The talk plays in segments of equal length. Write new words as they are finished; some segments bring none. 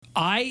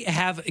I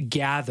have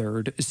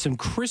gathered some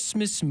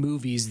Christmas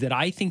movies that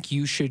I think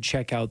you should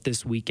check out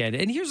this weekend.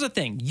 And here's the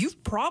thing.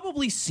 You've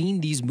probably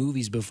seen these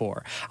movies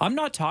before. I'm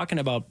not talking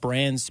about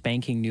brand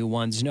spanking new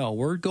ones. No,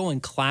 we're going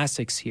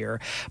classics here.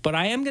 But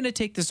I am going to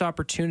take this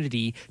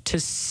opportunity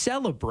to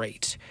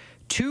celebrate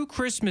two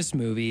Christmas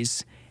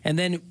movies and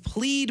then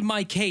plead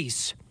my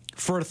case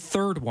for a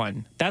third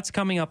one. That's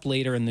coming up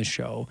later in the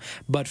show.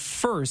 But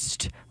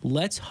first,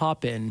 let's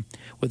hop in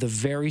with a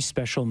very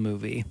special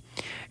movie.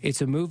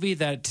 It's a movie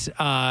that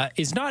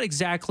is not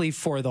exactly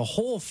for the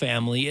whole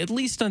family, at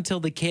least until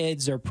the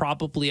kids are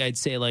probably, I'd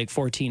say, like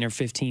 14 or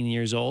 15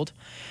 years old.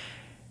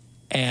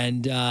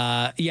 And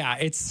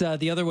it's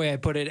the other way I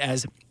put it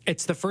as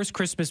it's the first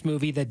Christmas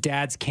movie that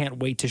dads can't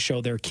wait to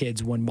show their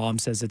kids when mom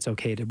says it's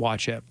okay to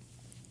watch it.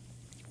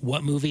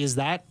 What movie is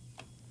that?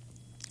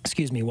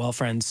 Excuse me, well,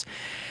 friends,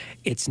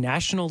 it's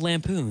National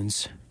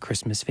Lampoon's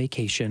Christmas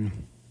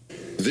Vacation.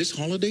 This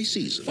holiday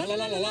season, the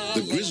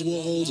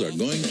Griswolds are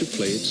going to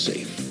play it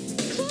safe.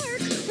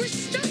 Clark, we're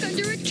stuck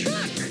under a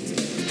truck.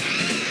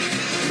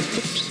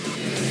 Oops.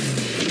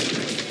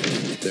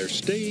 They're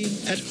staying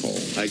at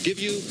home. I give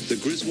you the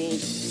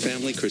Griswold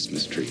family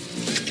Christmas tree.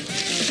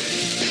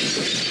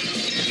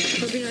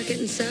 Hope you're not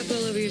getting sap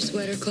all over your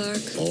sweater,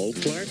 Clark. All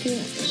Clark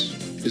wants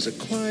is a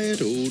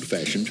quiet,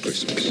 old-fashioned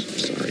Christmas.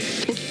 Sorry.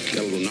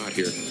 Got a little knot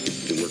here.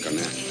 You can work on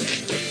that.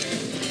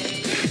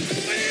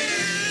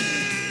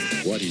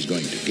 What he's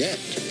going to get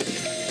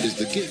is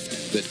the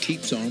gift that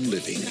keeps on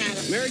living.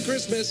 Merry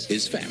Christmas.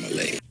 His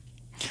family.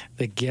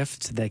 The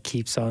gift that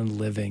keeps on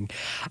living.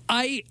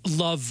 I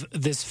love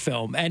this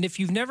film, and if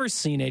you've never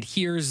seen it,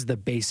 here's the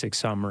basic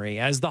summary.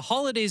 As the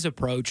holidays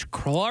approach,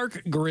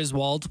 Clark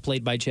Griswold,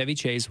 played by Chevy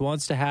Chase,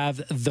 wants to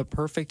have the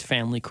perfect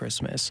family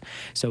Christmas.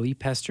 So he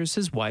pesters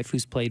his wife,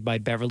 who's played by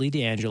Beverly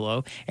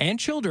D'Angelo, and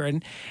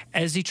children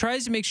as he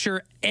tries to make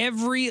sure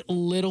every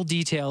little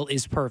detail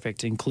is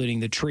perfect, including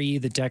the tree,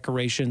 the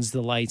decorations,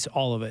 the lights,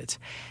 all of it.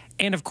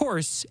 And of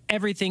course,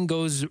 everything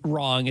goes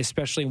wrong,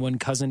 especially when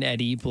Cousin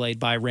Eddie, played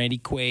by Randy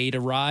Quaid,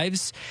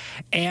 arrives.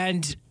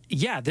 And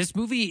yeah, this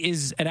movie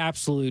is an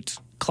absolute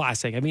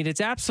classic. I mean,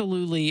 it's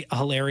absolutely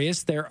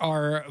hilarious. There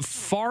are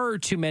far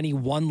too many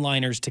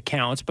one-liners to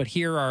count, but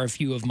here are a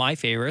few of my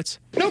favorites.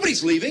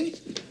 Nobody's leaving.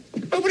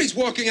 Nobody's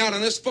walking out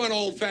on this fun,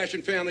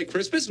 old-fashioned family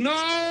Christmas.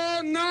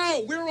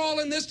 No, we're all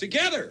in this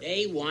together.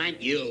 They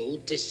want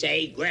you to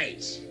say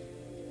grace.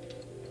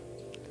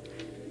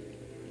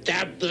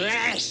 The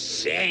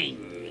blessing.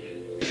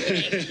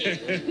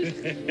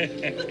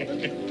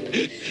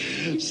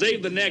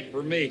 Save the neck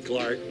for me,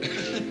 Clark.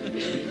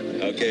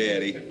 Okay,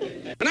 Eddie.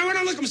 And I want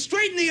to look him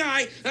straight in the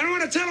eye, and I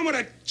want to tell him what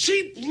a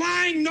cheap,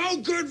 lying,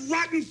 no-good,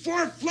 rotten,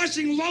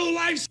 four-flushing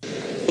lowlife...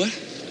 What?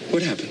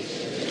 What happened?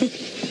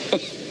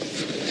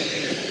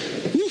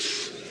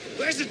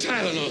 Where's the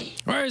Tylenol?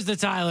 Where's the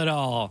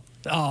Tylenol?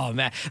 Oh,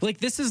 man. Like,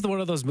 this is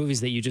one of those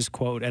movies that you just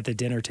quote at the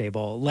dinner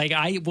table. Like,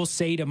 I will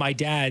say to my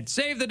dad,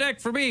 save the neck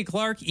for me,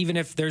 Clark, even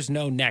if there's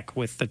no neck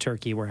with the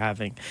turkey we're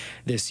having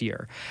this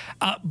year.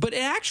 But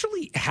it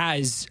actually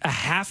has a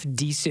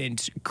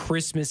half-decent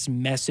Christmas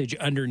message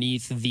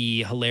underneath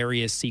the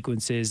hilarious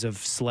sequences of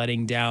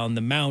sledding down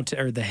the mount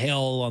or the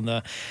hill on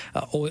the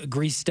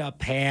greased-up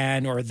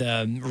pan, or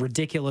the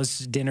ridiculous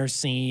dinner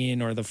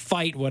scene, or the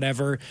fight,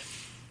 whatever.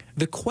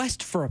 The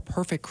quest for a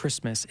perfect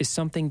Christmas is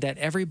something that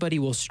everybody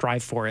will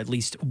strive for at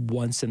least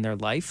once in their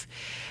life.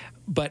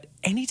 But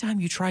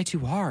anytime you try too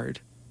hard,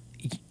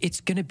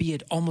 it's going to be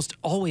almost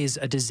always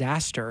a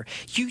disaster.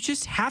 You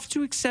just have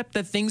to accept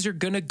that things are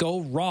going to go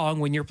wrong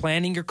when you're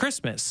planning your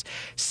Christmas.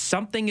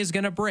 Something is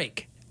going to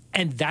break.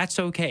 And that's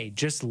okay.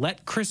 Just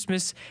let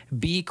Christmas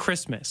be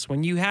Christmas.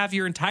 When you have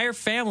your entire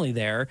family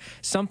there,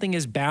 something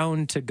is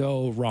bound to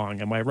go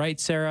wrong. Am I right,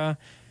 Sarah?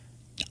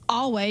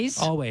 Always,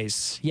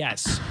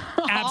 yes.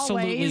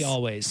 Absolutely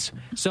always.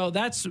 So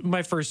that's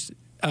my first,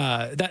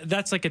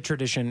 that's like a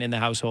tradition in the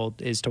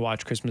household, is to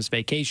watch Christmas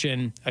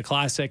Vacation, a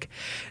classic.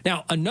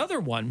 Now, another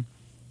one,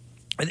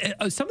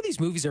 some of these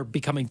movies are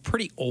becoming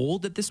pretty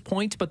old at this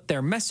point, but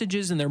their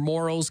messages and their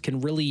morals can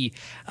really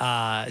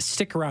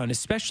stick around,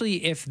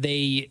 especially if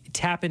they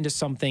tap into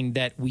something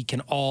that we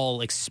can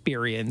all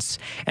experience.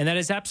 And that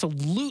is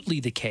absolutely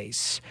the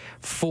case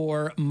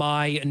for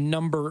my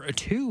number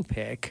 2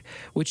 pick,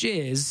 which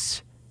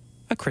is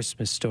A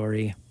Christmas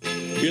Story.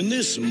 In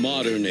this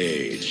modern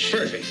age,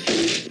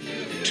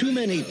 too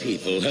many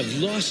people have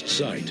lost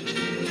sight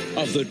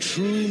of the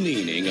true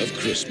meaning of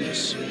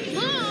Christmas.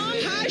 Mom!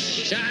 Hush!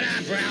 Shut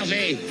up,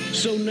 Ralphie!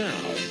 So now,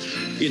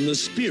 in the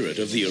spirit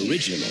of the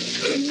original,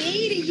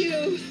 Me to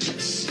you.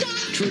 Stop!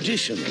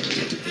 traditional,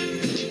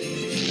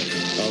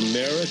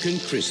 American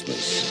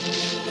Christmas,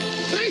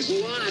 Thanks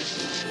a lot!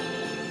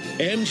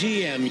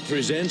 MGM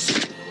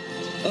presents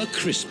A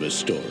Christmas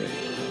Story.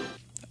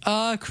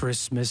 A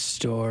Christmas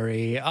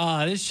Story.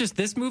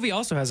 This movie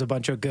also has a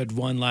bunch of good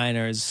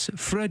one-liners.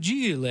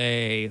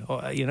 Fragile,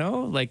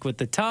 like with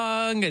the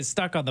tongue is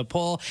stuck on the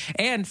pole.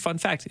 And fun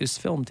fact, it was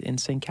filmed in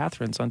St.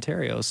 Catharines,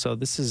 Ontario. So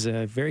this is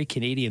a very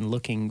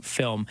Canadian-looking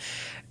film.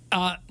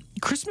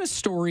 Christmas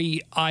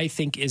Story, I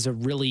think, is a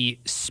really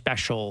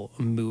special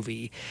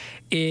movie.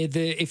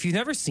 If you've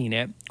never seen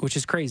it, which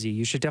is crazy,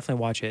 you should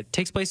definitely watch it. It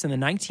takes place in the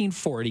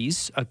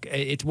 1940s.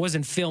 It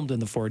wasn't filmed in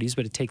the 40s,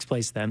 but it takes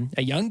place then.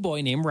 A young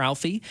boy named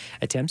Ralphie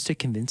attempts to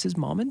convince his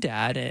mom and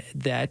dad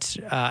that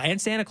and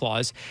Santa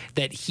Claus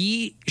that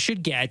he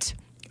should get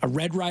a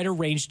Red Ryder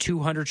Range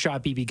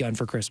 200-shot BB gun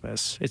for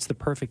Christmas. It's the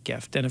perfect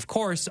gift. And of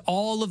course,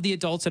 all of the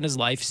adults in his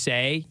life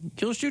say,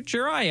 "You'll shoot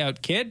your eye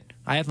out, kid."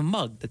 I have a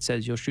mug that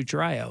says, "You'll shoot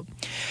your eye out."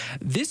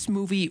 This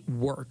movie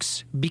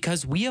works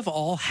because we have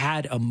all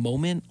had a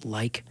moment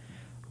like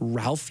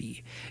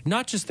Ralphie.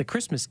 Not just the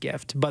Christmas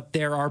gift, but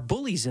there are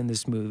bullies in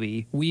this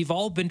movie. We've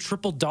all been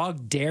triple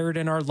dog dared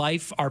in our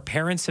life. Our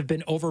parents have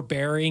been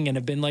overbearing and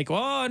have been like,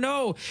 "Oh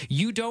no,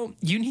 you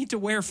need to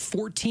wear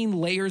 14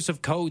 layers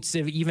of coats,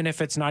 even if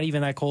it's not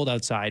even that cold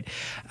outside."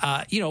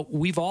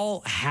 We've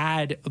all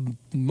had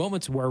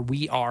moments where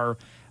we are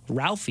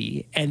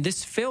Ralphie, and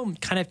this film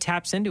kind of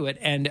taps into it.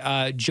 And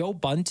Joe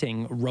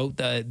Bunting wrote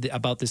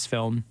about this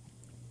film.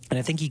 And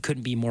I think he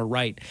couldn't be more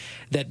right,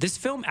 that this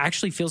film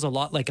actually feels a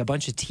lot like a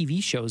bunch of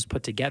TV shows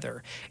put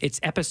together. It's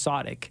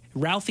episodic.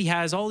 Ralphie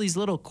has all these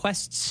little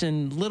quests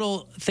and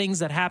little things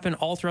that happen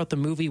all throughout the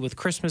movie, with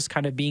Christmas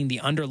kind of being the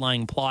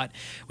underlying plot,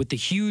 with the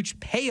huge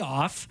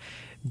payoff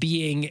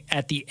being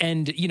at the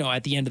end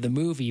of the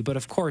movie. But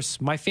of course,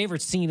 my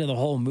favorite scene in the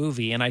whole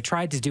movie, and I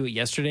tried to do it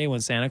yesterday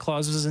when Santa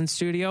Claus was in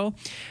studio,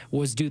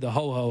 was do the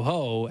ho, ho,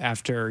 ho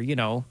after,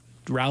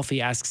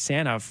 Ralphie asks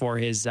Santa for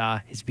his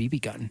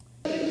BB gun.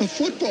 A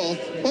football?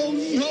 Oh,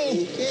 no.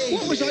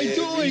 What was I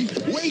doing?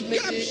 Wake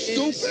up,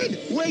 stupid.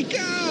 Wake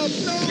up.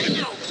 No.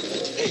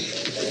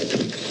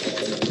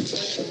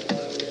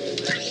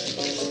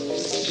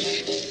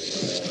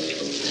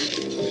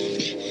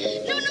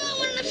 No, I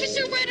want an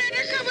official Red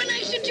Ryder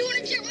combination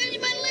 200 jet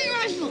my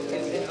rifle.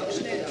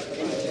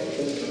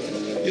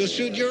 You'll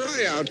shoot your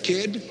eye out,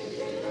 kid.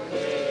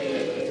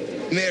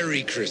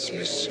 Merry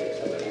Christmas.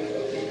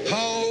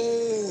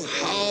 Ho,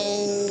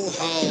 ho,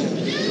 ho.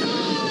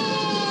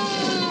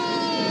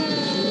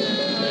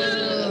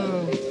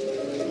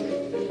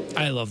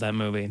 I love that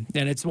movie.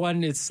 And it's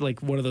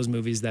like one of those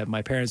movies that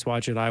my parents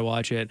watch it, I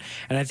watch it.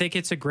 And I think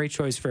it's a great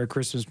choice for a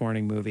Christmas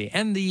morning movie.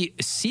 And the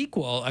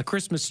sequel, A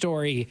Christmas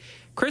Story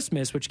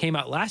Christmas, which came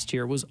out last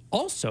year, was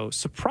also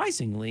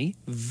surprisingly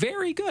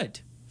very good.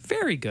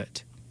 Very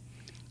good.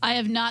 I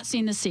have not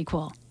seen the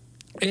sequel.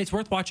 It's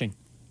worth watching.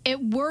 It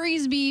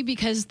worries me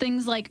because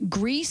things like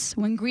Grease,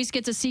 when Grease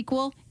gets a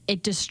sequel,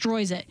 it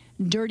destroys it.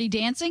 Dirty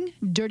Dancing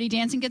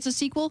gets a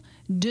sequel,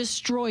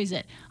 destroys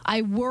it.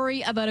 I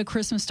worry about A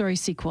Christmas Story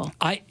sequel.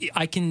 I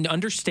can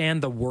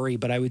understand the worry,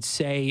 but I would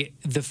say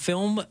the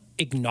film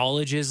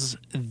acknowledges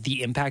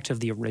the impact of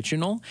the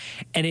original,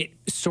 and it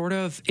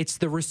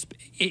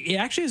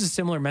actually has a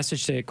similar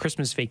message to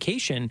Christmas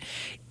Vacation,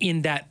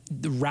 in that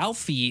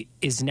Ralphie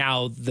is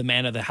now the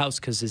man of the house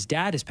because his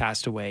dad has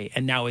passed away,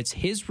 and now it's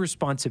his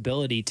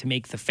responsibility to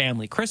make the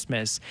family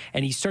Christmas,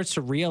 and he starts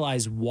to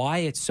realize why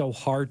it's so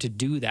hard to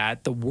do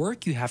that, the work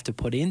you have to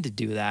put in to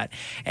do that,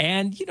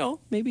 and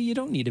maybe you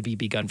don't need a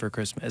BB gun for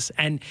Christmas.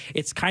 And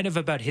it's kind of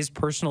about his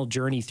personal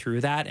journey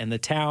through that and the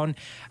town,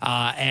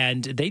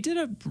 and they did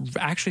a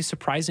actually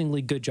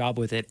surprisingly good job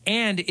with it.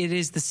 And it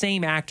is the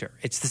same actor.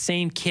 It's the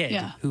same kid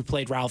who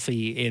played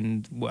Ralphie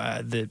in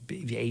the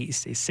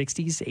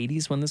 60s,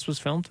 80s when this was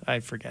filmed. I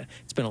forget.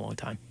 It's been a long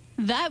time.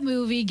 That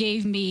movie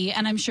gave me,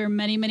 and I'm sure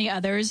many, many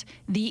others,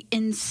 the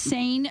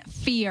insane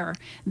fear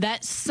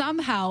that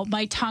somehow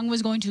my tongue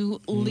was going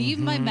to leave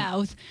my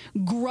mouth,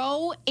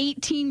 grow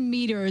 18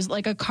 meters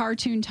like a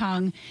cartoon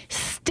tongue,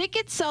 stick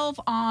itself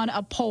on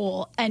a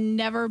pole, and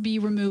never be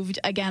removed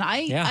again.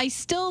 I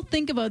still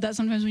think about that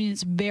sometimes when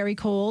it's very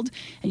cold,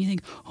 and you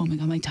think, oh my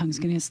God, my tongue's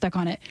going to get stuck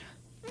on it.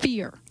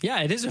 Fear.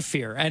 Yeah, it is a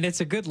fear, and it's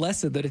a good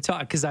lesson that it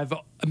taught, because I've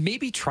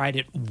maybe tried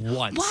it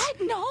once.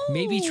 What? No.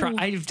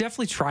 I've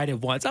definitely tried it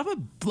once.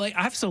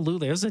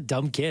 Absolutely. I was a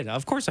dumb kid.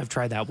 Of course I've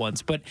tried that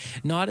once, but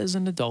not as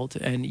an adult.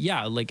 And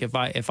yeah, like if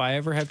I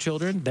ever have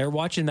children, they're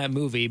watching that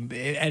movie,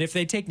 and if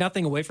they take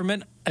nothing away from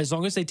it, as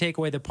long as they take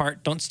away the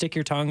part, don't stick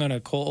your tongue on a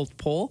cold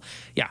pole,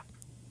 yeah,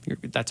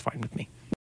 that's fine with me.